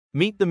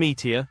Meet the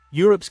Meteor,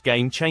 Europe's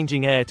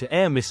game-changing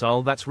air-to-air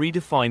missile that's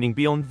redefining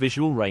beyond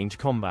visual range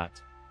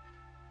combat.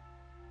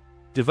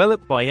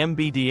 Developed by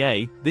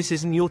MBDA, this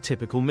isn't your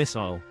typical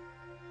missile.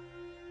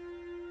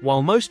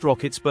 While most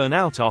rockets burn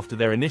out after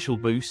their initial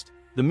boost,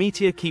 the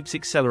Meteor keeps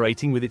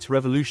accelerating with its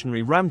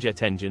revolutionary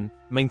ramjet engine,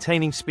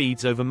 maintaining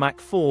speeds over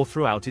Mach 4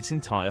 throughout its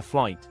entire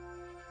flight.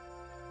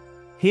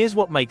 Here's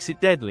what makes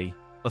it deadly: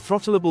 a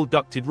throttleable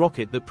ducted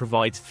rocket that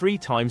provides 3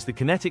 times the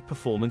kinetic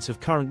performance of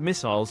current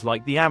missiles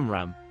like the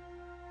AMRAAM.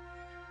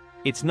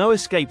 Its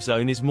no-escape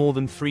zone is more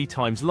than 3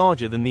 times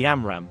larger than the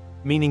AMRAAM,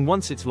 meaning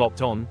once it's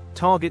locked on,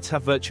 targets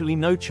have virtually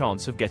no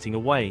chance of getting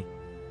away.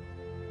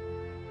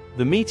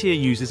 The Meteor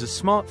uses a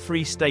smart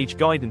 3-stage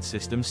guidance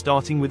system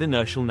starting with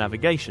inertial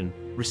navigation,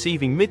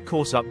 receiving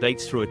mid-course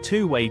updates through a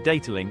 2-way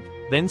datalink,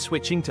 then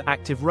switching to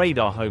active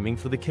radar homing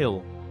for the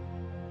kill.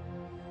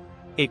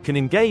 It can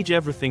engage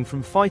everything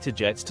from fighter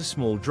jets to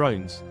small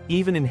drones,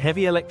 even in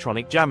heavy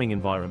electronic jamming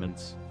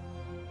environments.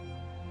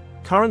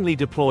 Currently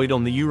deployed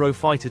on the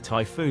Eurofighter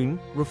Typhoon,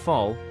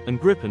 Rafale,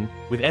 and Gripen,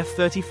 with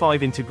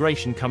F-35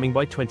 integration coming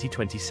by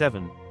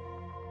 2027.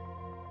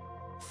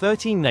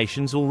 13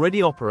 nations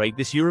already operate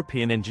this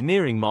European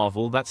engineering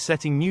marvel that's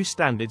setting new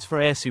standards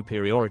for air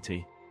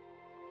superiority.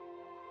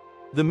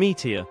 The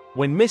Meteor,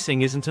 when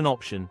missing, isn't an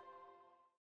option,